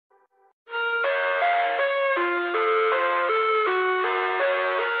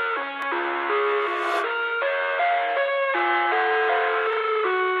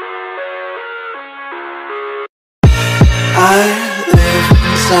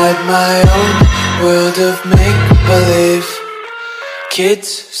inside my own world of make-believe. Kids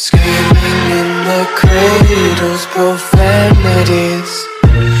screaming in the cradles, profanities.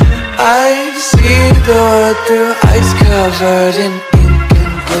 I see the world through ice covered in ink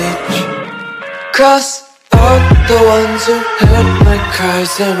and bleach. Cross out the ones who heard my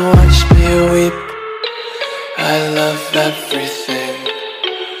cries and watched me weep. I love everything.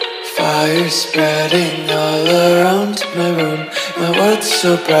 Fire spreading all around my room. My world's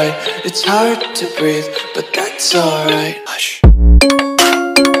so bright, it's hard to breathe, but that's alright. Hush.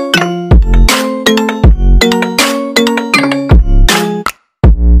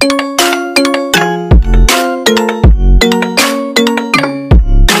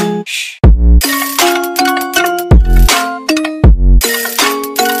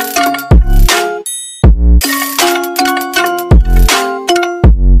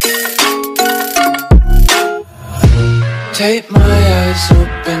 Tape my eyes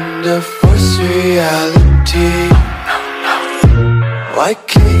open to force reality. Why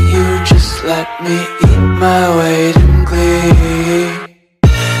can't you just let me eat my weight in glee?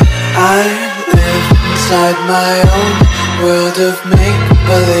 I live inside my own world of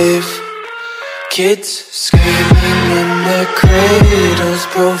make-believe. Kids screaming in their cradles,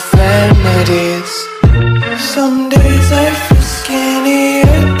 profanities. Some days I feel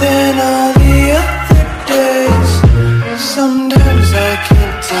skinnier than all the other days. Sometimes I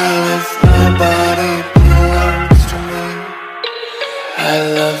can't tell if my body belongs to me. I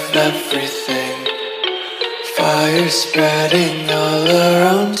love everything. Fire spreading all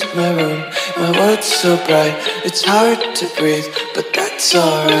around my room. My world's so bright, it's hard to breathe, but that's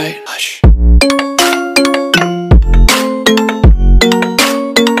alright. Hush.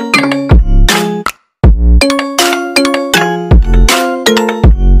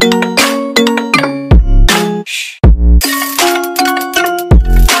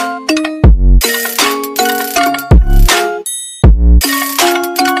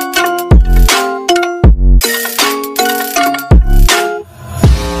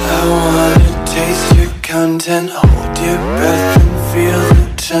 Content, hold your breath and feel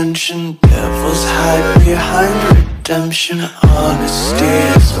the tension. Devils hide behind redemption. Honesty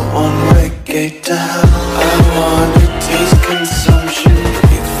is a one-way gate to hell. I wanna taste consumption.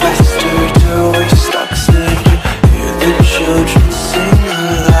 Breathe faster to waste oxygen. Hear the children sing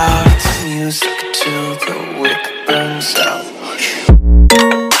aloud. It's music till the wick burns out.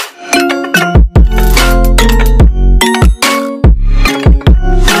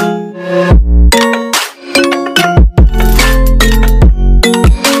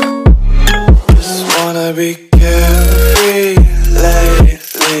 Be carefree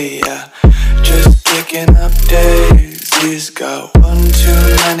lately, yeah. Just kicking up daisies. Got one too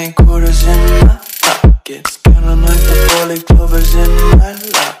many quarters in my pockets. Counting like the four-leaf clovers in my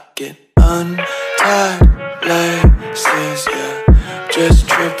locket. Untied laces, yeah. Just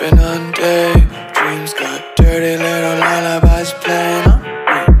tripping on daydreams. Got dirty little lullabies playing on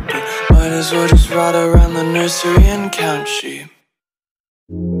repeat. Might as well just ride around the nursery and count sheep.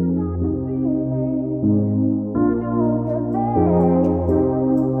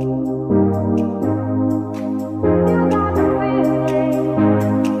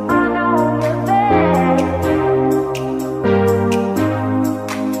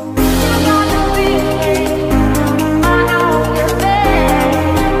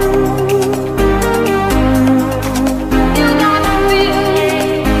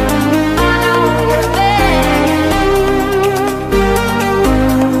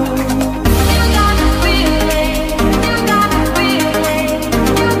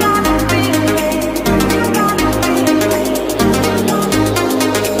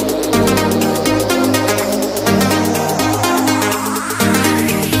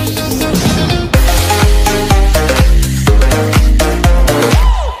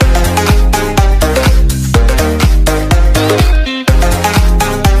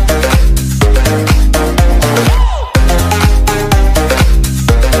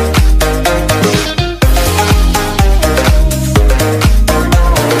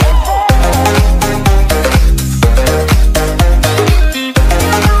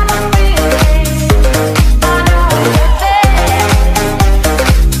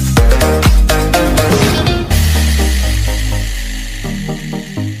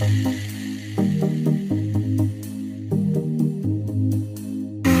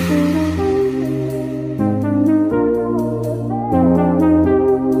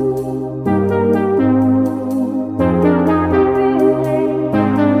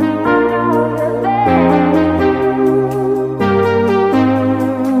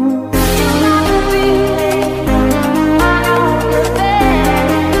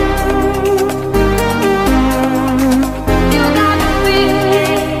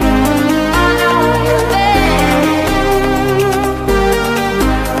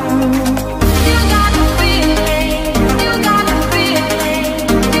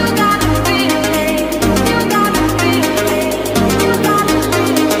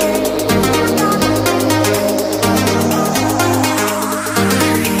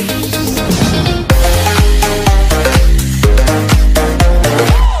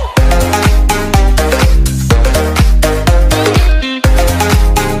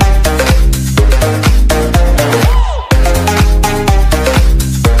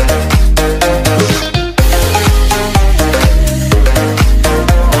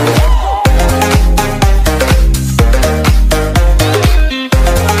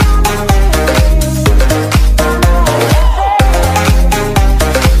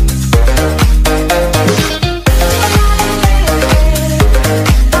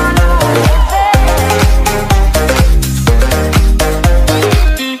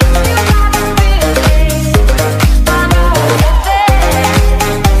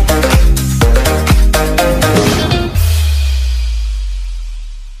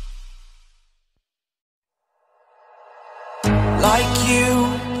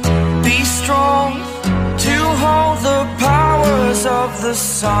 the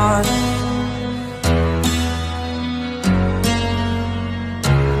sun.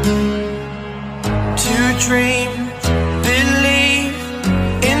 To dream, believe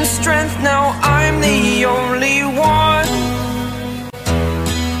in strength. Now I'm the only one,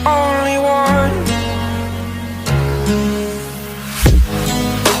 only one.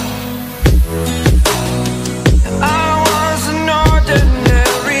 I was an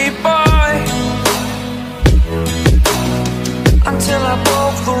ordinary boy until I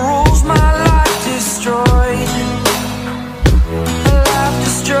broke the rules. My life destroyed, life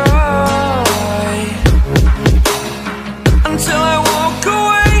destroyed. Until I walk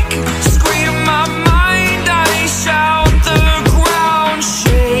awake, scream my mind, I shout, the ground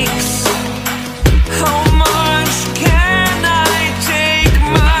shakes. How much can I take?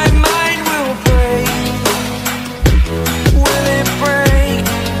 My mind will break. Will it break?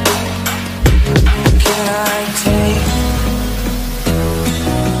 Can I take?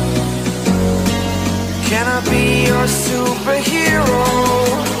 Can I be your superhero?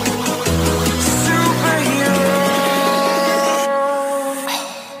 Superhero.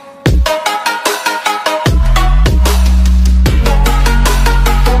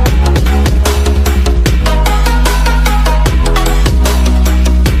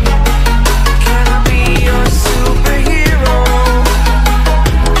 Can I be your superhero?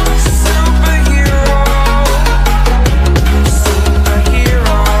 Superhero.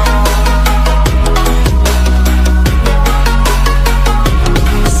 Superhero.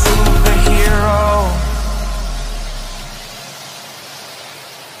 Superhero.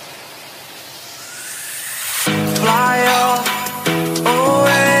 Fly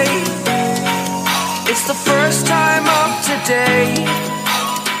away. It's the first time of today.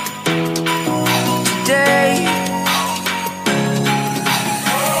 Today.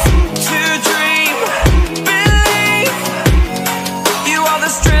 To dream, believe. You are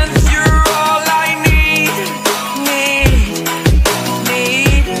the strength, you're all I need.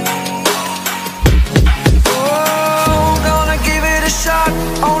 Need. Oh, gonna give it a shot.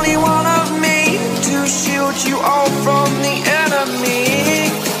 Only one of me to shield you all from the enemy.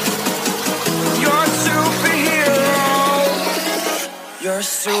 You're a superhero. You're a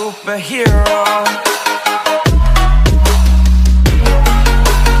superhero.